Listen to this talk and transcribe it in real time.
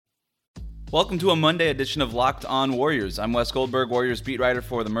Welcome to a Monday edition of Locked On Warriors. I'm Wes Goldberg, Warriors beat writer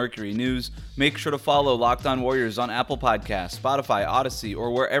for the Mercury News. Make sure to follow Locked On Warriors on Apple Podcasts, Spotify, Odyssey,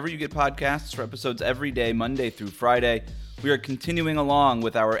 or wherever you get podcasts for episodes every day, Monday through Friday. We are continuing along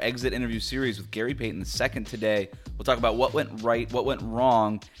with our exit interview series with Gary Payton II today. We'll talk about what went right, what went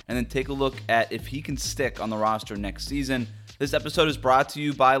wrong, and then take a look at if he can stick on the roster next season. This episode is brought to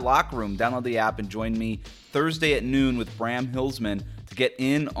you by Locker Room. Download the app and join me Thursday at noon with Bram Hillsman to get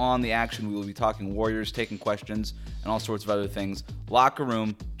in on the action. We will be talking Warriors, taking questions, and all sorts of other things. Locker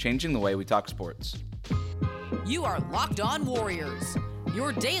Room, changing the way we talk sports. You are Locked On Warriors,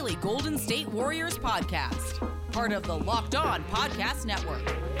 your daily Golden State Warriors podcast. Part of the Locked On Podcast Network,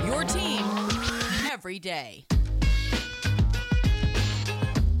 your team every day.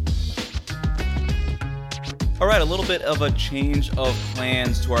 All right, a little bit of a change of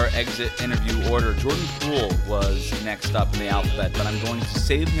plans to our exit interview order. Jordan Poole was next up in the alphabet, but I'm going to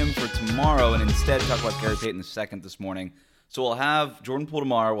save him for tomorrow and instead talk about Gary Payton II this morning. So we'll have Jordan Poole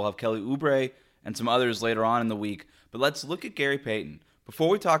tomorrow, we'll have Kelly Oubre and some others later on in the week. But let's look at Gary Payton. Before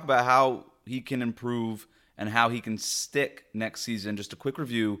we talk about how he can improve and how he can stick next season, just a quick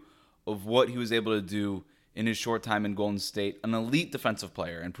review of what he was able to do in his short time in Golden State. An elite defensive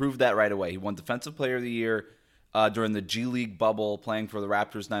player, and proved that right away. He won Defensive Player of the Year during the G League bubble, playing for the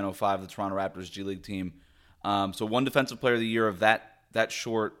Raptors 905, the Toronto Raptors G League team. So one Defensive Player of the Year of that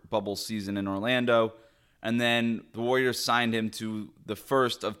short bubble season in Orlando. And then the Warriors signed him to the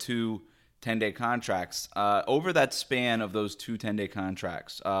first of two 10-day contracts. Over that span of those two 10-day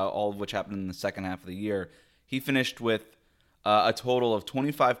contracts, all of which happened in the second half of the year, he finished with a total of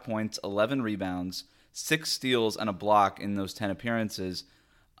 25 points, 11 rebounds, 6 steals, and a block in those 10 appearances.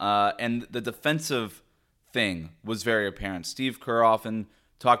 And the defensive thing was very apparent. Steve Kerr often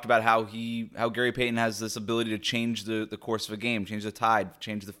talked about how Gary Payton has this ability to change the course of a game, change the tide,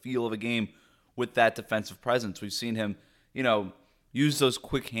 change the feel of a game with that defensive presence. We've seen him, use those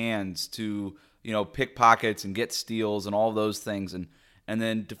quick hands to, pick pockets and get steals and all those things. And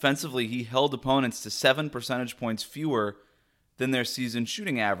then defensively, he held opponents to 7 percentage points fewer than their season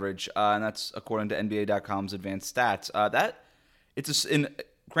shooting average, and that's according to NBA.com's advanced stats.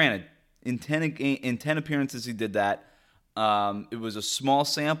 Granted, in 10 appearances he did that. It was a small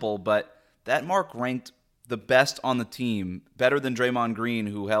sample, but that mark ranked the best on the team, better than Draymond Green,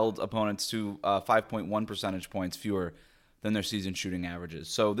 who held opponents to 5.1 percentage points fewer than their season shooting averages.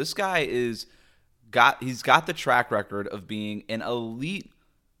 So this guy he's got the track record of being an elite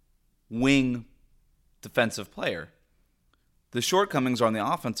wing defensive player. The shortcomings are on the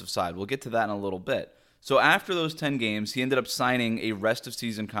offensive side. We'll get to that in a little bit. So after those 10 games, he ended up signing a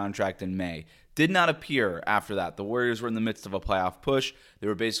rest-of-season contract in May. Did not appear after that. The Warriors were in the midst of a playoff push. They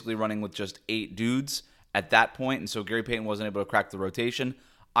were basically running with just 8 dudes at that point, and so Gary Payton wasn't able to crack the rotation.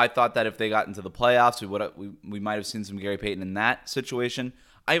 I thought that if they got into the playoffs, we might have seen some Gary Payton in that situation.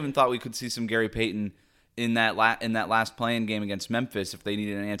 I even thought we could see some Gary Payton in that last play-in game against Memphis if they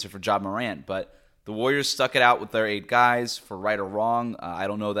needed an answer for Ja Morant, but the Warriors stuck it out with their 8 guys for right or wrong. I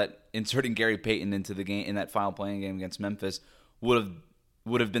don't know that inserting Gary Payton into the game in that final playing game against Memphis would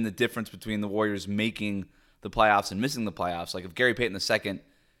have been the difference between the Warriors making the playoffs and missing the playoffs. Like if Gary Payton II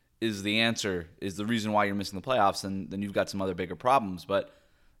is the answer, is the reason why you're missing the playoffs, then you've got some other bigger problems. But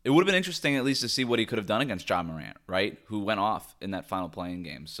it would have been interesting at least to see what he could have done against Ja Morant, right? Who went off in that final playing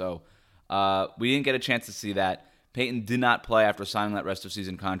game. So we didn't get a chance to see that. Payton did not play after signing that rest of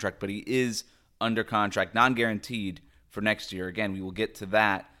season contract, but he is under contract, non-guaranteed for next year. Again, we will get to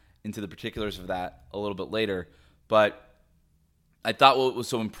that, into the particulars of that a little bit later. But I thought what was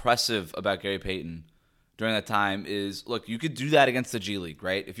so impressive about Gary Payton during that time is, look, you could do that against the G League,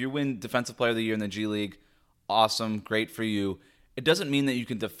 right? If you win Defensive Player of the Year in the G League, awesome, great for you. It doesn't mean that you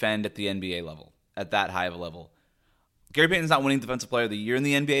can defend at the NBA level, at that high of a level. Gary Payton's not winning Defensive Player of the Year in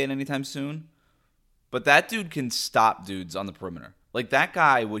the NBA anytime soon, but that dude can stop dudes on the perimeter. Like that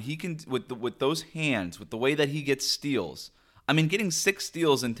guy, what he can with those hands, with the way that he gets steals. I mean, getting 6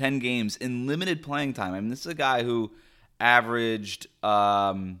 steals in 10 games in limited playing time. I mean, this is a guy who averaged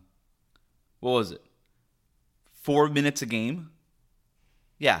 4 minutes a game?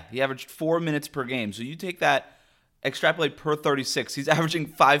 Yeah, he averaged 4 minutes per game. So you take that, extrapolate per 36. He's averaging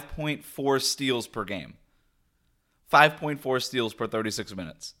 5.4 steals per game. 5.4 steals per 36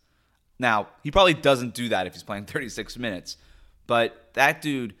 minutes. Now, he probably doesn't do that if he's playing 36 minutes. But that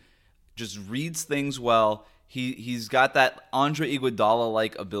dude just reads things well. He's got that Andre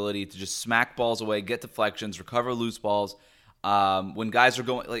Iguodala-like ability to just smack balls away, get deflections, recover loose balls. When guys are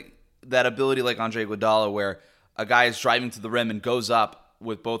going, like that ability like Andre Iguodala where a guy is driving to the rim and goes up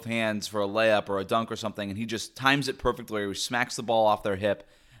with both hands for a layup or a dunk or something, and he just times it perfectly where he smacks the ball off their hip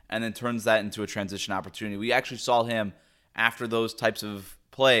and then turns that into a transition opportunity. We actually saw him, after those types of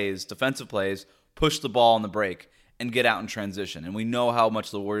plays, defensive plays, push the ball on the break and get out in transition. And we know how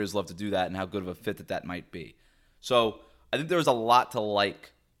much the Warriors love to do that and how good of a fit that might be. So I think there was a lot to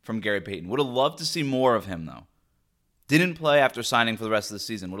like from Gary Payton. Would have loved to see more of him, though. Didn't play after signing for the rest of the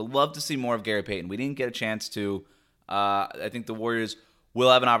season. Would have loved to see more of Gary Payton. We didn't get a chance to. I think the Warriors will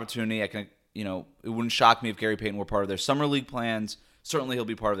have an opportunity. It wouldn't shock me if Gary Payton were part of their summer league plans. Certainly he'll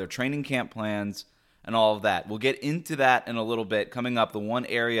be part of their training camp plans and all of that. We'll get into that in a little bit. Coming up, the one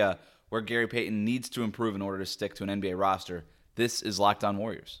area where Gary Payton needs to improve in order to stick to an NBA roster. This is Locked On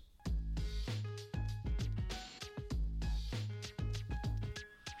Warriors.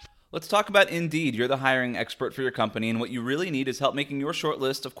 Let's talk about Indeed. You're the hiring expert for your company, and what you really need is help making your short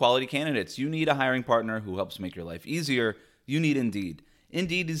list of quality candidates. You need a hiring partner who helps make your life easier. You need Indeed.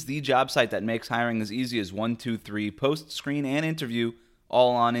 Indeed is the job site that makes hiring as easy as 1, 2, 3, post, screen, and interview,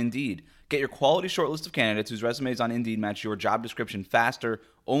 all on Indeed. Get your quality short list of candidates whose resumes on Indeed match your job description faster,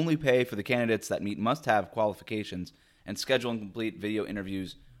 only pay for the candidates that meet must-have qualifications, and schedule and complete video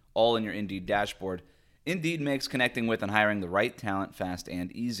interviews all in your Indeed dashboard. Indeed makes connecting with and hiring the right talent fast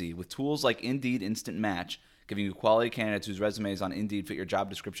and easy. With tools like Indeed Instant Match, giving you quality candidates whose resumes on Indeed fit your job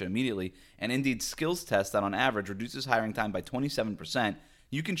description immediately, and Indeed skills test that on average reduces hiring time by 27%,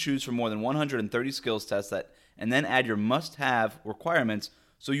 you can choose from more than 130 skills tests and then add your must-have requirements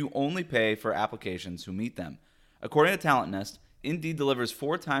so you only pay for applications who meet them. According to Talent Nest, Indeed delivers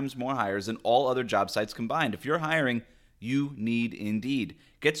 4 times more hires than all other job sites combined. If you're hiring, you need Indeed.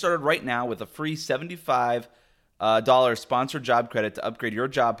 Get started right now with a free $75 sponsored job credit to upgrade your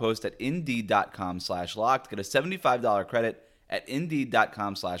job post at Indeed.com/locked. Get a $75 credit at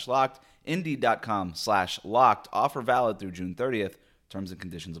Indeed.com/locked. Indeed.com/locked. Offer valid through June 30th. Terms and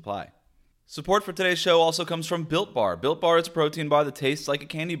conditions apply. Support for today's show also comes from Built Bar. Built Bar is a protein bar that tastes like a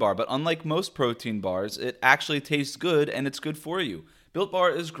candy bar, but unlike most protein bars, it actually tastes good and it's good for you. Built Bar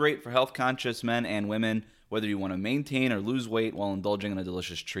is great for health-conscious men and women, whether you want to maintain or lose weight while indulging in a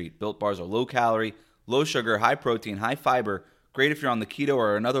delicious treat. Built Bars are low-calorie, low-sugar, high-protein, high-fiber, great if you're on the keto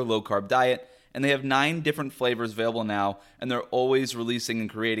or another low-carb diet, and they have 9 different flavors available now, and they're always releasing and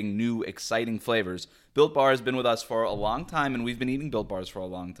creating new, exciting flavors. Built Bar has been with us for a long time, and we've been eating Built Bars for a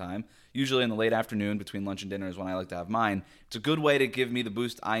long time. Usually in the late afternoon between lunch and dinner is when I like to have mine. It's a good way to give me the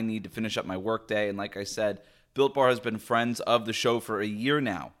boost I need to finish up my workday, and like I said, Built Bar has been friends of the show for a year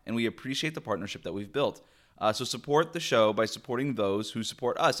now, and we appreciate the partnership that we've built. So support the show by supporting those who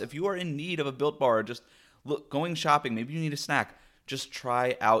support us. If you are in need of a Built Bar, just going shopping, maybe you need a snack, just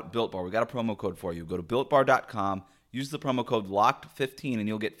try out Built Bar. We got a promo code for you. Go to BuiltBar.com, use the promo code LOCKED15, and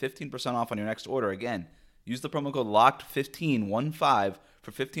you'll get 15% off on your next order. Again, use the promo code LOCKED15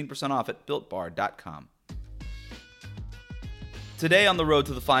 for 15% off at BuiltBar.com. Today on the road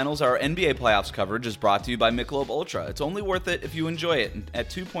to the finals, our NBA playoffs coverage is brought to you by Michelob Ultra. It's only worth it if you enjoy it. At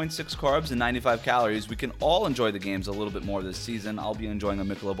 2.6 carbs and 95 calories, we can all enjoy the games a little bit more this season. I'll be enjoying a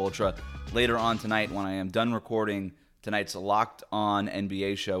Michelob Ultra later on tonight when I am done recording tonight's Locked On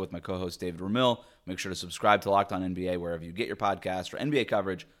NBA show with my co-host David Ramil. Make sure to subscribe to Locked On NBA wherever you get your podcast for NBA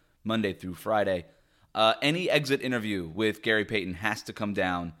coverage Monday through Friday. Any exit interview with Gary Payton has to come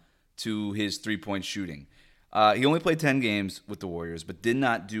down to his three-point shooting. He only played 10 games with the Warriors, but did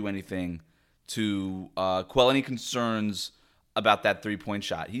not do anything to quell any concerns about that three-point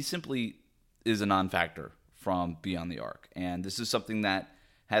shot. He simply is a non-factor from beyond the arc, and this is something that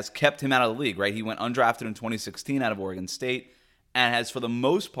has kept him out of the league, right? He went undrafted in 2016 out of Oregon State and has, for the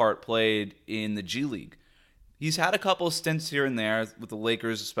most part, played in the G League. He's had a couple of stints here and there, with the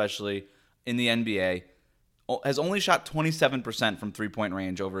Lakers especially, in the NBA. Has only shot 27% from three-point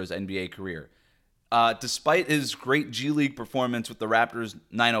range over his NBA career. Despite his great G League performance with the Raptors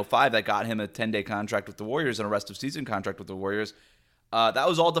 905 that got him a 10-day contract with the Warriors and a rest of season contract with the Warriors, that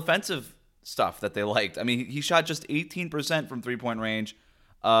was all defensive stuff that they liked. I mean, he shot just 18% from three-point range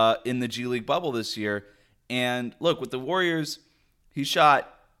in the G League bubble this year. And look, with the Warriors, he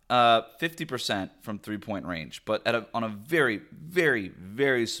shot 50% from three-point range, but on a very, very,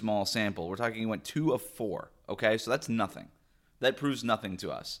 very small sample. We're talking he went 2 of 4, okay? So that's nothing. That proves nothing to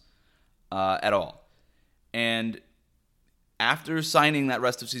us at all. And after signing that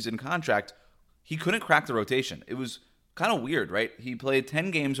rest of season contract, he couldn't crack the rotation. It was kind of weird, right? He played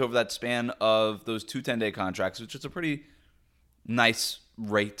 10 games over that span of those 2 10-day contracts, which is a pretty nice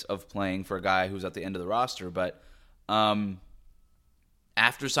rate of playing for a guy who's at the end of the roster. But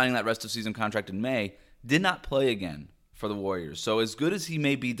after signing that rest of season contract in May, did not play again for the Warriors. So as good as he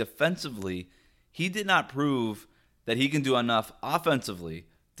may be defensively, he did not prove that he can do enough offensively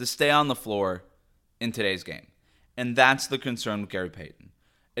to stay on the floor in today's game. And that's the concern with Gary Payton.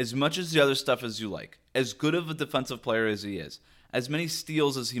 as much as the other stuff as you like, as good of a defensive player as he is, as many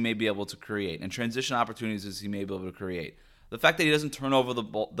steals as he may be able to create, and transition opportunities as he may be able to create, the fact that he doesn't turn over the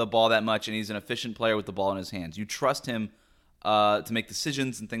ball that much and he's an efficient player with the ball in his hands, you trust him to make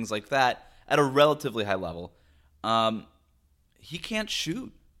decisions and things like that at a relatively high level. He can't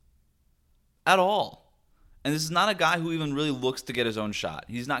shoot at all. And this is not a guy who even really looks to get his own shot.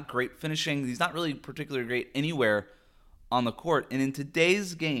 He's not great finishing. He's not really particularly great anywhere on the court. And in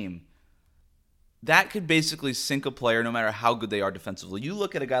today's game, that could basically sink a player no matter how good they are defensively. You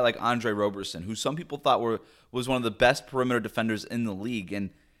look at a guy like Andre Roberson, who some people thought was one of the best perimeter defenders in the league.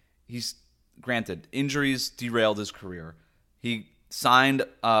 And he's, granted, injuries derailed his career. He signed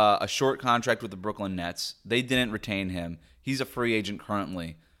a short contract with the Brooklyn Nets. They didn't retain him. He's a free agent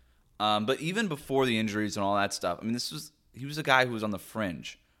currently. But even before the injuries and all that stuff, I mean, he was a guy who was on the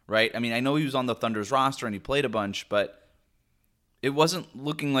fringe, right? I mean, I know he was on the Thunder's roster and he played a bunch, but it wasn't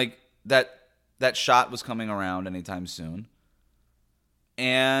looking like that shot was coming around anytime soon.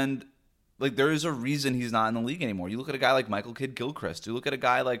 And like, there is a reason he's not in the league anymore. You look at a guy like Michael Kidd-Gilchrist. You look at a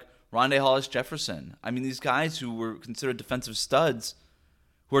guy like Rondae Hollis-Jefferson. I mean, these guys who were considered defensive studs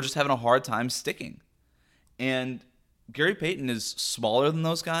who are just having a hard time sticking. And Gary Payton is smaller than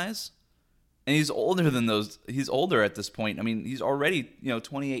those guys, and he's older than those. He's older at this point. I mean, he's already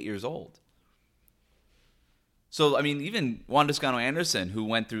 28 years old. So I mean, even Juan Toscano-Anderson, who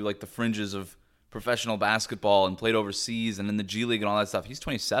went through like the fringes of professional basketball and played overseas and in the G League and all that stuff, he's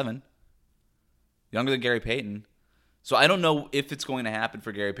 27, younger than Gary Payton. So I don't know if it's going to happen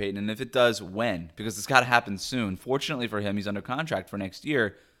for Gary Payton, and if it does, when, because it's got to happen soon. Fortunately for him, he's under contract for next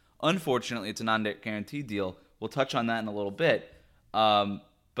year. Unfortunately, it's a non-guaranteed deal. We'll touch on that in a little bit.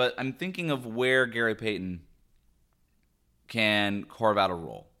 But I'm thinking of where Gary Payton can carve out a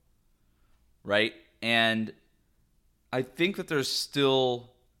role, right? And I think that there's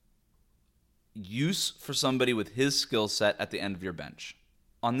still use for somebody with his skill set at the end of your bench.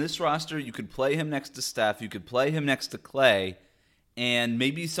 On this roster, you could play him next to Steph, you could play him next to Clay, and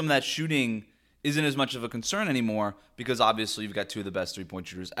maybe some of that shooting isn't as much of a concern anymore because obviously you've got two of the best three-point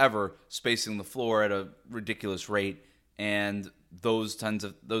shooters ever spacing the floor at a ridiculous rate, and those kinds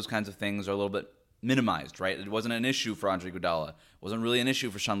of things are a little bit minimized, right? It wasn't an issue for Andre Iguodala. It wasn't really an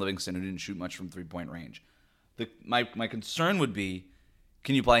issue for Sean Livingston, who didn't shoot much from three-point range. My concern would be,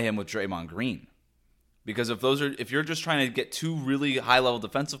 can you play him with Draymond Green? Because if you're just trying to get two really high-level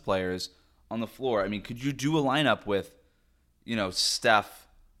defensive players on the floor, I mean, could you do a lineup with, Steph,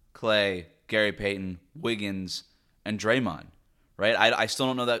 Clay, Gary Payton, Wiggins, and Draymond, right? I still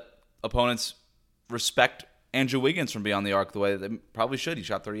don't know that opponents respect Andrew Wiggins from beyond the arc the way that they probably should. He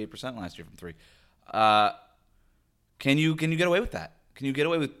shot 38% last year from three. Can you get away with that? Can you get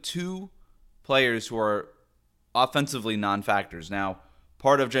away with two players who are offensively non-factors? Now,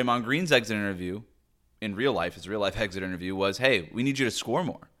 part of Draymond Green's exit interview in real life, his real-life exit interview was, hey, we need you to score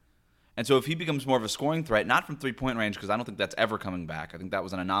more. And so if he becomes more of a scoring threat, not from three-point range, because I don't think that's ever coming back. I think that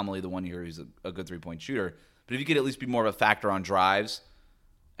was an anomaly the one year he's a good three-point shooter. But if you could at least be more of a factor on drives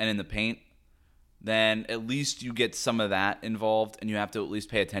and in the paint, then at least you get some of that involved, and you have to at least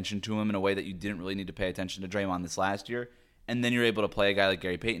pay attention to him in a way that you didn't really need to pay attention to Draymond this last year. And then you're able to play a guy like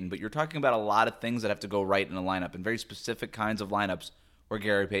Gary Payton. But you're talking about a lot of things that have to go right in a lineup, and very specific kinds of lineups where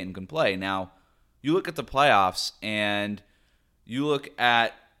Gary Payton can play. Now, you look at the playoffs, and you look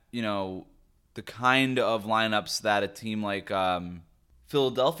at, the kind of lineups that a team like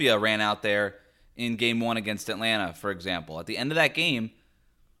Philadelphia ran out there in Game 1 against Atlanta, for example. At the end of that game,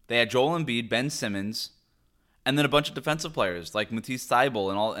 they had Joel Embiid, Ben Simmons, and then a bunch of defensive players like Matisse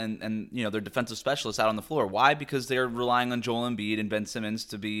Thybulle and their defensive specialists out on the floor. Why? Because they're relying on Joel Embiid and Ben Simmons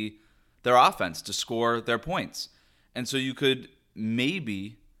to be their offense, to score their points. And so you could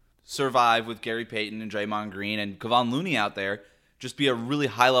maybe survive with Gary Payton and Draymond Green and Kevon Looney out there, just be a really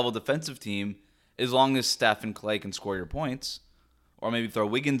high-level defensive team as long as Steph and Clay can score your points. Or maybe throw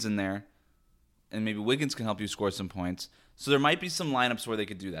Wiggins in there, and maybe Wiggins can help you score some points. So there might be some lineups where they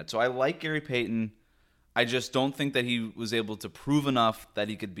could do that. So I like Gary Payton. I just don't think that he was able to prove enough that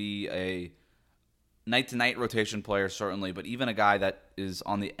he could be a night-to-night rotation player, certainly, but even a guy that is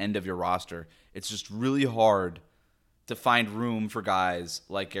on the end of your roster. It's just really hard to find room for guys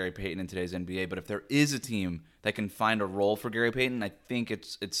like Gary Payton in today's NBA. But if there is a team that can find a role for Gary Payton, I think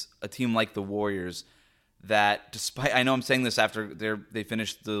it's a team like the Warriors that, despite, I know I'm saying this after they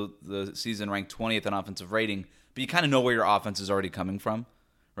finished the season ranked 20th in offensive rating, but you kind of know where your offense is already coming from,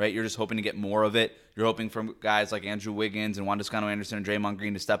 right? You're just hoping to get more of it. You're hoping for guys like Andrew Wiggins and Juan Toscano-Anderson and Draymond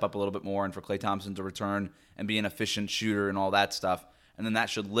Green to step up a little bit more, and for Klay Thompson to return and be an efficient shooter and all that stuff. And then that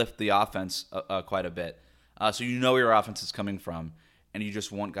should lift the offense quite a bit. So you know where your offense is coming from. and you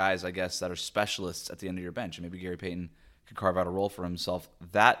just want guys, I guess, that are specialists at the end of your bench. And maybe Gary Payton could carve out a role for himself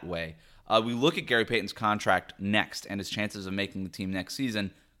that way. We look at Gary Payton's contract next and his chances of making the team next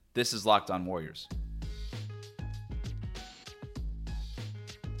season. This is Locked On Warriors.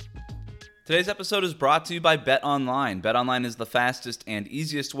 Today's episode is brought to you by BetOnline. BetOnline is the fastest and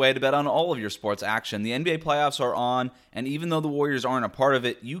easiest way to bet on all of your sports action. The NBA playoffs are on, and even though the Warriors aren't a part of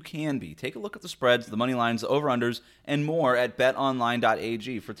it, you can be. Take a look at the spreads, the money lines, the over-unders, and more at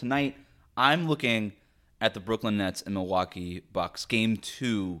betonline.ag. For tonight, I'm looking at the Brooklyn Nets and Milwaukee Bucks, Game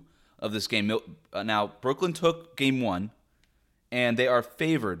 2 of this game. Now, Brooklyn took Game 1, and they are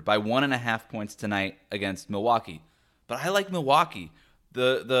favored by 1.5 points tonight against Milwaukee. But I like Milwaukee.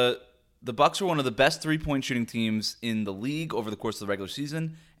 The Bucks are one of the best three-point shooting teams in the league over the course of the regular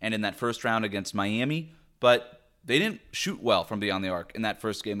season and in that first round against Miami, but they didn't shoot well from beyond the arc in that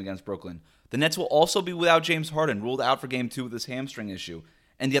first game against Brooklyn. The Nets will also be without James Harden, ruled out for Game 2 with his hamstring issue,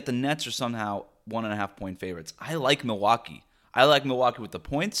 and yet the Nets are somehow 1.5-point favorites. I like Milwaukee. I like Milwaukee with the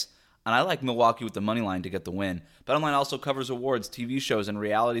points, and I like Milwaukee with the money line to get the win. BetOnline also covers awards, TV shows, and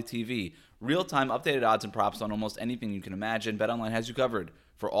reality TV. Real-time updated odds and props on almost anything you can imagine. BetOnline has you covered.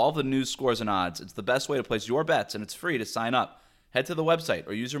 For all the news, scores, and odds, it's the best way to place your bets, and it's free to sign up. Head to the website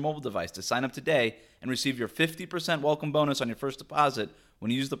or use your mobile device to sign up today and receive your 50% welcome bonus on your first deposit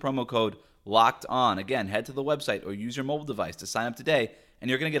when you use the promo code LOCKEDON. Again, head to the website or use your mobile device to sign up today, and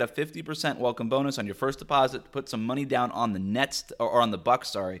you're going to get a 50% welcome bonus on your first deposit. Put some money down on the Nets or on the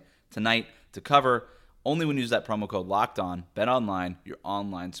Bucks, tonight to cover. Only when you use that promo code LOCKEDON. BetOnline, your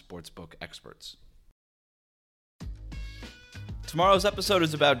online sportsbook experts. Tomorrow's episode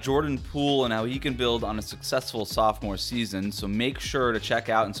is about Jordan Poole and how he can build on a successful sophomore season, so make sure to check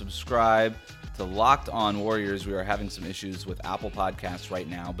out and subscribe to Locked On Warriors. We are having some issues with Apple Podcasts right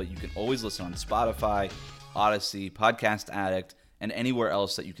now, but you can always listen on Spotify, Odyssey, Podcast Addict, and anywhere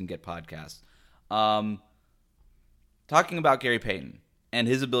else that you can get podcasts. Talking about Gary Payton and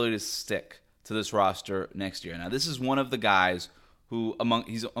his ability to stick to this roster next year. Now, this is one of the guys who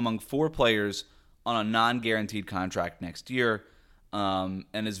he's among 4 players on a non-guaranteed contract next year. And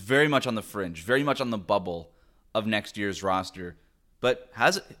is very much on the fringe, very much on the bubble of next year's roster, but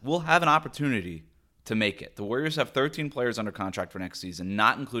will have an opportunity to make it. The Warriors have 13 players under contract for next season,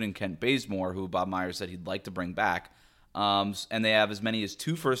 not including Kent Bazemore, who Bob Myers said he'd like to bring back. And they have as many as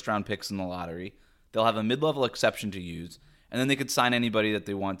 2 first-round picks in the lottery. They'll have a mid-level exception to use, and then they could sign anybody that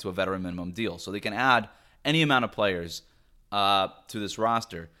they want to a veteran minimum deal. So they can add any amount of players to this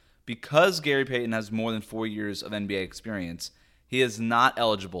roster. Because Gary Payton has more than 4 years of NBA experience, he is not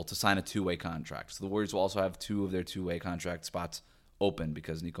eligible to sign a 2-way contract. So the Warriors will also have 2 of their 2-way contract spots open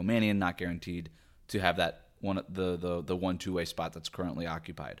because Nico Mannion not guaranteed to have that one, the 2-way spot that's currently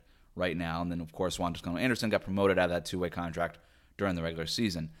occupied right now. And then, of course, Juan Toscano Anderson got promoted out of that 2-way contract during the regular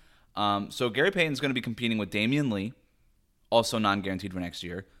season. So Gary Payton is going to be competing with Damian Lee, also non-guaranteed for next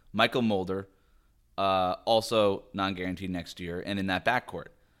year, Michael Mulder, also non-guaranteed next year, and in that backcourt.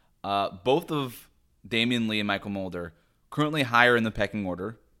 Both of Damian Lee and Michael Mulder currently higher in the pecking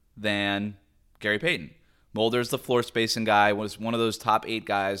order than Gary Payton. Mulder's the floor spacing guy, was one of those top 8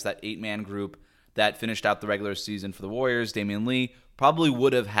 guys, that 8-man group that finished out the regular season for the Warriors. Damian Lee probably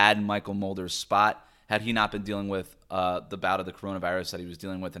would have had Michael Mulder's spot had he not been dealing with the bout of the coronavirus that he was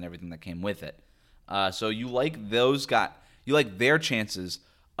dealing with and everything that came with it. So you like those guys, you like their chances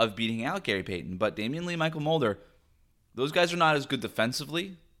of beating out Gary Payton. But Damian Lee, Michael Mulder, those guys are not as good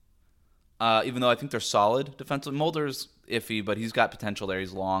defensively. Even though I think they're solid defensively. Mulder's iffy, but he's got potential there.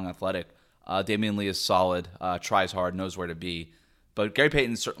 He's long, athletic. Damian Lee is solid, tries hard, knows where to be. But Gary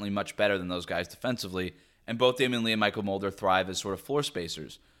Payton's certainly much better than those guys defensively, and both Damian Lee and Michael Mulder thrive as sort of floor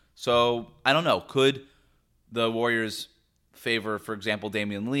spacers. So, I don't know. Could the Warriors favor, for example,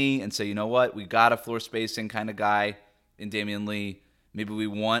 Damian Lee and say, you know what, we got a floor spacing kind of guy in Damian Lee. Maybe we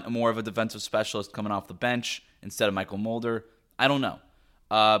want more of a defensive specialist coming off the bench instead of Michael Mulder. I don't know.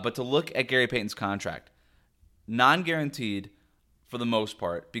 But to look at Gary Payton's contract, non-guaranteed for the most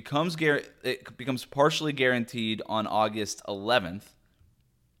part, it becomes partially guaranteed on August 11th.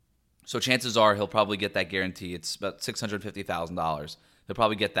 So chances are he'll probably get that guarantee. It's about $650,000. He'll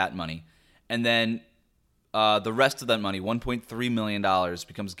probably get that money. And then the rest of that money, $1.3 million,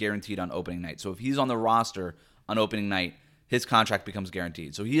 becomes guaranteed on opening night. So if he's on the roster on opening night, his contract becomes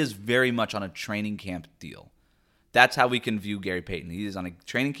guaranteed. So he is very much on a training camp deal. That's how we can view Gary Payton. He is on a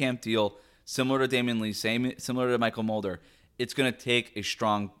training camp deal, similar to Damian Lee, similar to Michael Mulder. It's going to take a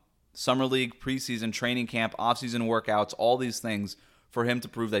strong summer league, preseason, training camp, offseason workouts, all these things for him to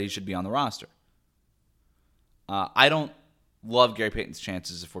prove that he should be on the roster. I don't love Gary Payton's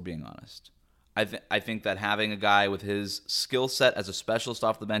chances, if we're being honest. I think that having a guy with his skill set as a specialist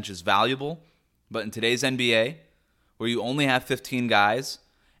off the bench is valuable. But in today's NBA, where you only have 15 guys,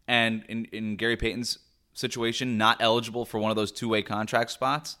 and in Gary Payton's situation, not eligible for one of those two-way contract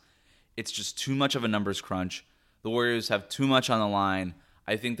spots, it's just too much of a numbers crunch. The Warriors have too much on the line.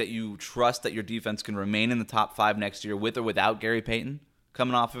 I think that you trust that your defense can remain in the top 5 next year with or without Gary Payton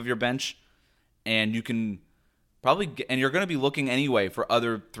coming off of your bench. And you can probably, and you're going to be looking anyway for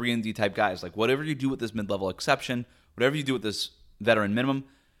other 3-and-D type guys. Like whatever you do with this mid-level exception, whatever you do with this veteran minimum,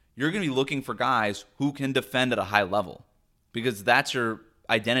 you're going to be looking for guys who can defend at a high level, because that's your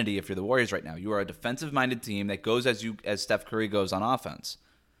identity if you're the Warriors right now. You are a defensive-minded team that goes as Steph Curry goes on offense.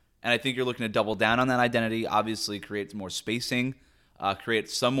 And I think you're looking to double down on that identity, obviously create more spacing, create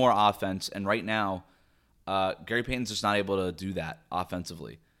some more offense. And right now, Gary Payton's just not able to do that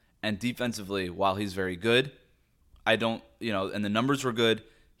offensively. And defensively, while he's very good, and the numbers were good,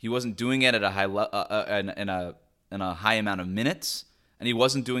 he wasn't doing it at a high in a high amount of minutes, and he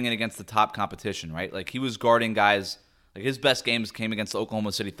wasn't doing it against the top competition, right? Like he was guarding guys. Like his best games came against the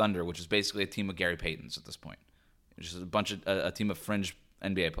Oklahoma City Thunder, which is basically a team of Gary Paytons at this point. It's just a team of fringe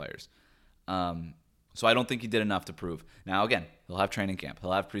NBA players. So I don't think he did enough to prove. Now, again, he'll have training camp.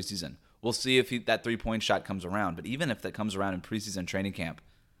 He'll have preseason. We'll see if that three-point shot comes around. But even if that comes around in preseason training camp,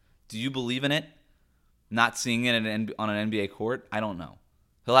 do you believe in it? Not seeing it on an NBA court? I don't know.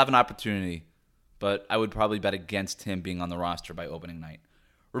 He'll have an opportunity, but I would probably bet against him being on the roster by opening night.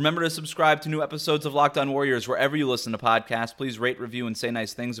 Remember to subscribe to new episodes of Locked On Warriors wherever you listen to podcasts. Please rate, review, and say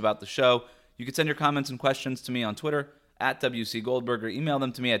nice things about the show. You can send your comments and questions to me on Twitter, @WCGoldberg, or email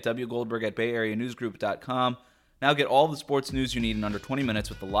them to me at wgoldberg@bayareanewsgroup.com. Now get all the sports news you need in under 20 minutes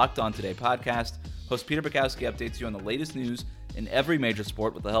with the Locked On Today podcast. Host Peter Bukowski updates you on the latest news in every major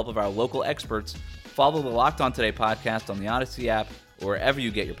sport with the help of our local experts. Follow the Locked On Today podcast on the Odyssey app or wherever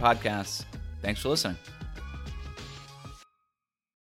you get your podcasts. Thanks for listening.